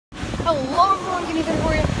Hello everyone, Kenny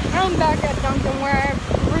for you. I'm back at Duncan where I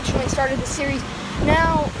originally started the series.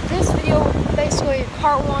 Now, this video basically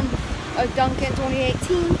part 1 of Duncan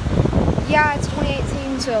 2018. Yeah, it's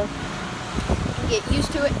 2018, so get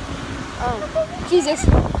used to it. Jesus.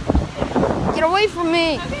 Get away from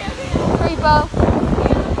me. Creepo.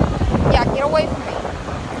 Yeah, get away from me.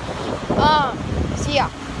 So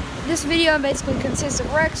yeah. This video basically consists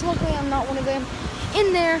of wrecks. Luckily, I'm not one of them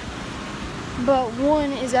in there. But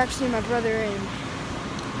one is actually my brother, and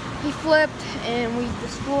he flipped, and we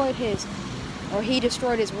destroyed he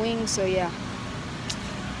destroyed his wings, so yeah.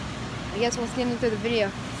 I guess let's get into the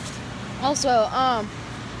video. Also,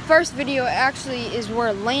 first video actually is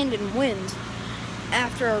where Landon wins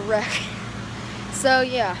after a wreck. So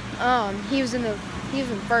yeah, he was in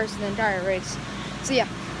first in the entire race. So yeah,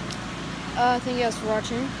 thank you guys for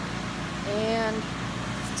watching, and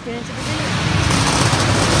let's get into the video.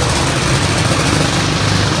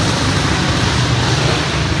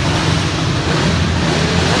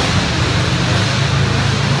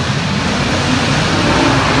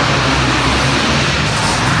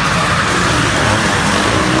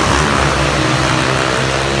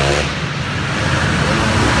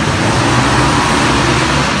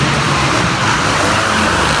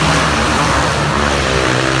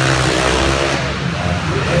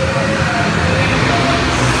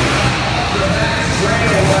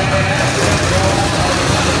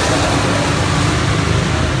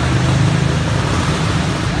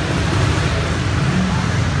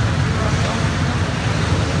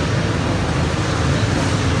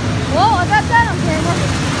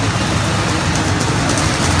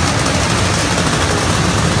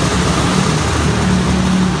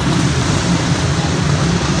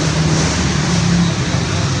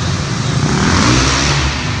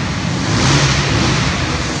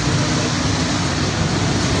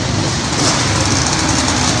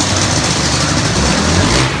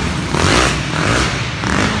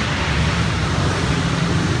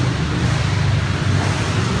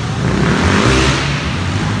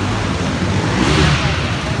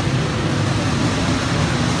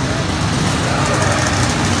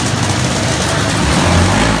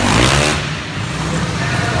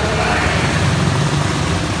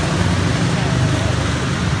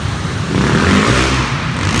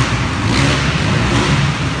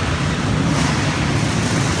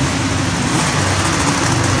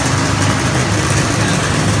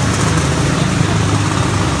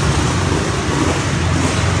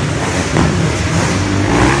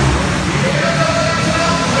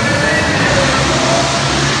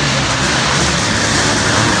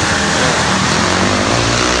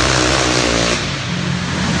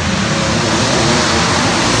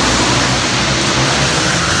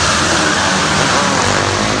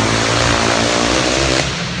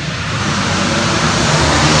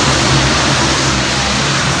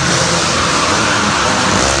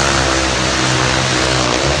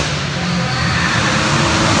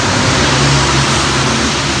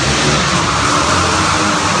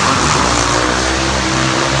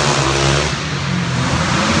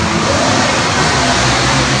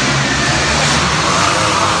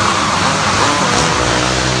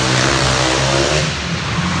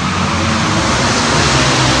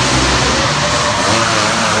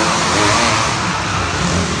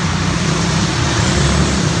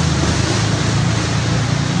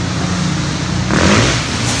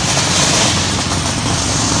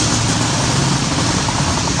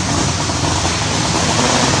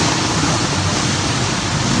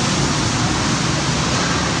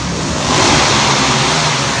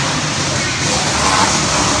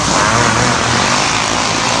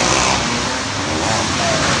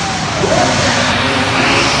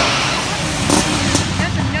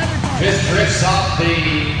 Off the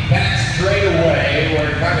back straightaway where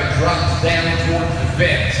it kind of drops down towards the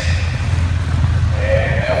fence.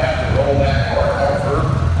 And they'll have to roll that car over.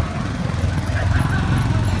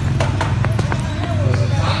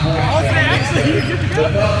 The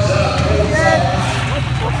thumbs up, thumbs up.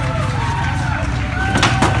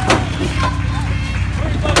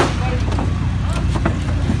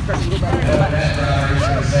 That driver's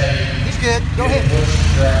going to say, he's good, go ahead.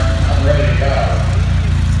 I'm ready to go.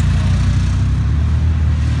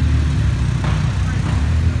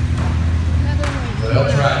 They'll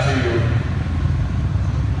try to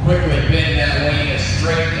quickly bend that wing as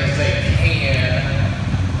straight as they can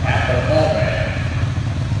at the moment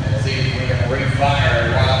and see if we can refire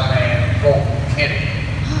Wildman Kolton Kenny.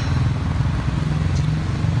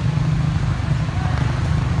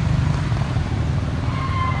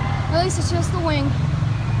 At least it's just the wing.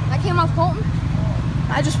 That came off Kolton.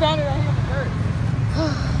 I just found it right here on the dirt.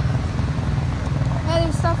 That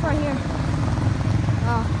is stuff stuff right here.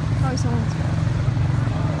 Oh, probably someone's.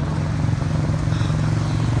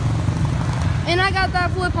 And I got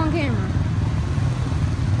that flip on camera.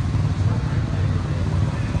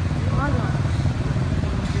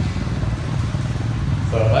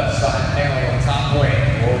 So left side panel on top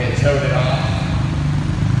wing will get towed off.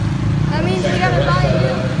 That means we gotta buy a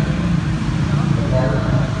new.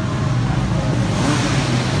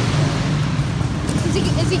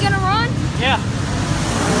 Is he gonna run? Yeah.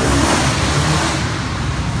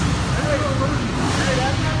 Hey,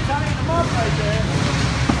 that's not tying them up right there.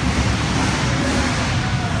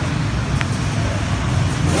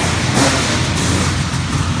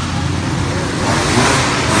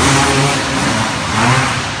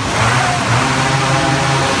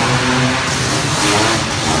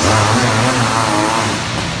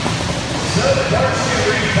 So the darts get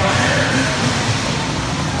refired.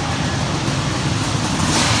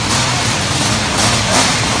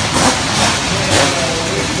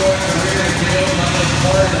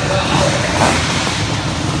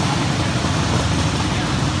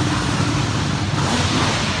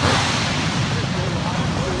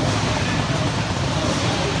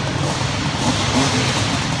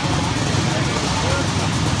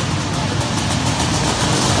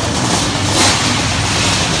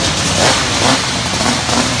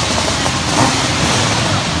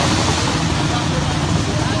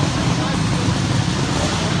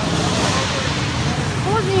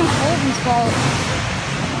 It wasn't even Kolton's fault.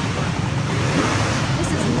 This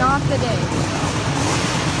is not the day.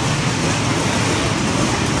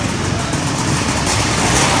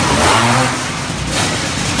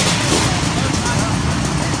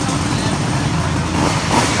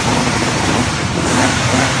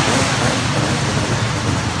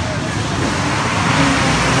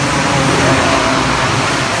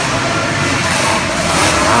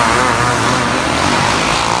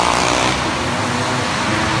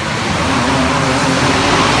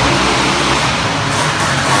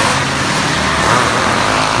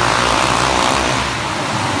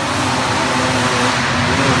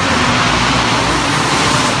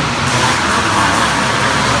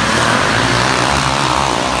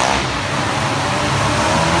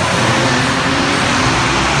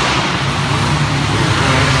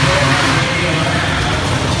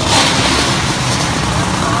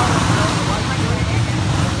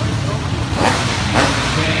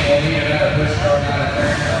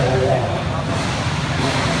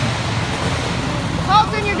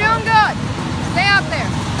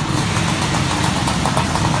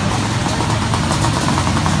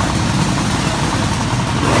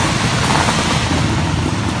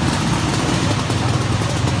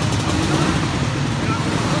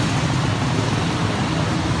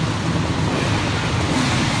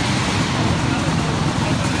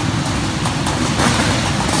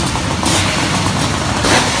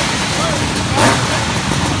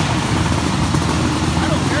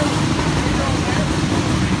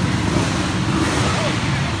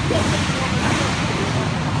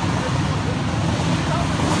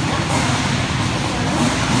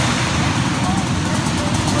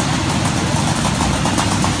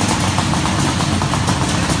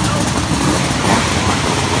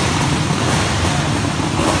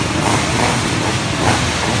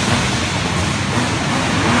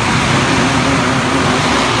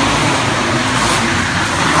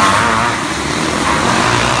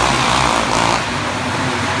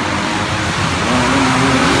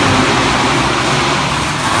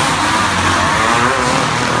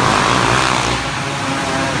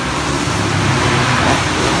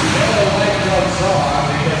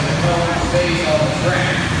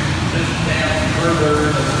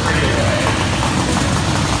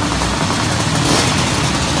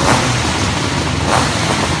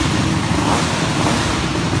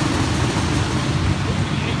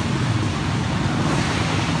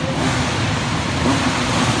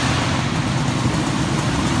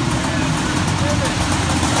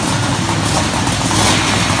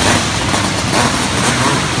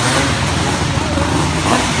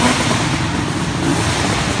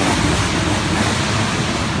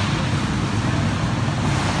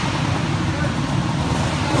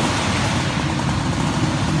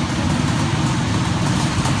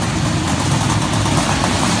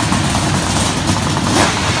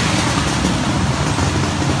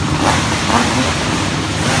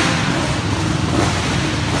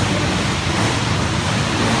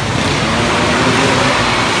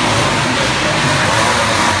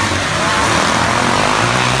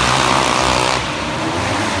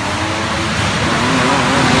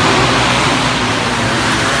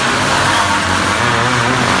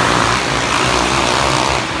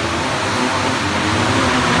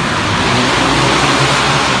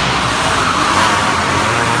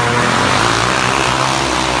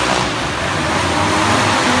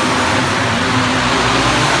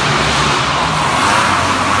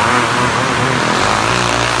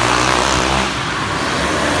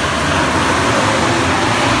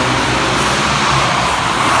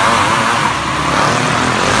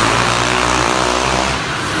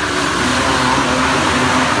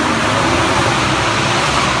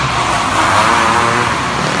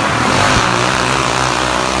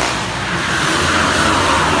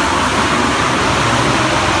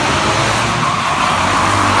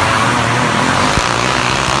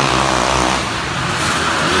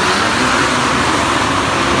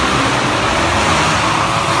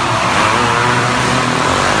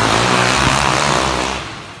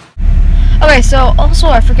 Okay, so also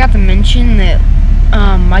I forgot to mention that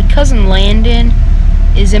my cousin Landon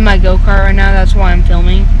is in my go-kart right now. That's why I'm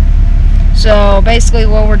filming. So basically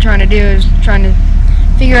what we're trying to do is trying to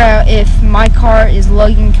figure out if my car is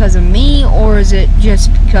lugging because of me, or is it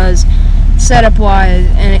just because setup wise.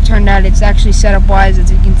 And it turned out it's actually setup wise.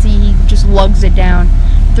 As you can see, he just lugs it down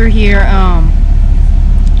through here.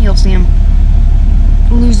 You'll see him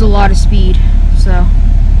lose a lot of speed. So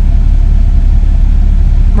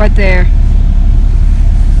right there,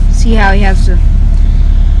 see how he has to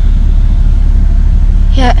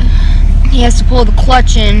pull the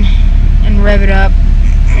clutch in and rev it up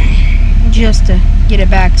just to get it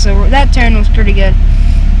back. So that turn was pretty good.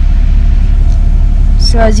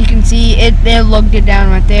 So as you can see, they lugged it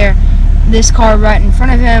down right there. This car right in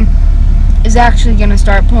front of him is actually going to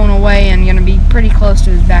start pulling away and going to be pretty close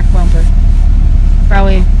to his back bumper.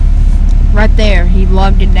 Probably right there. He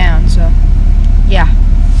lugged it down. So yeah.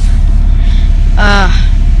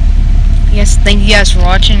 Yes, thank you guys for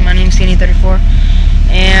watching. My name's Kenny34,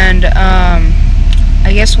 and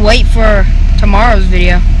I guess wait for tomorrow's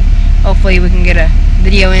video. Hopefully we can get a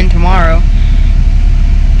video in tomorrow.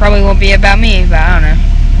 Probably won't be about me, but I don't know.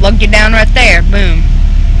 Lugged it down right there, boom.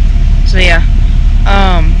 So yeah,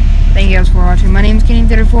 thank you guys for watching. My name's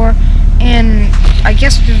Kenny34, and I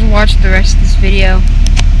guess just watch the rest of this video.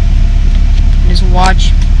 Just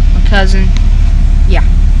watch my cousin. Yeah.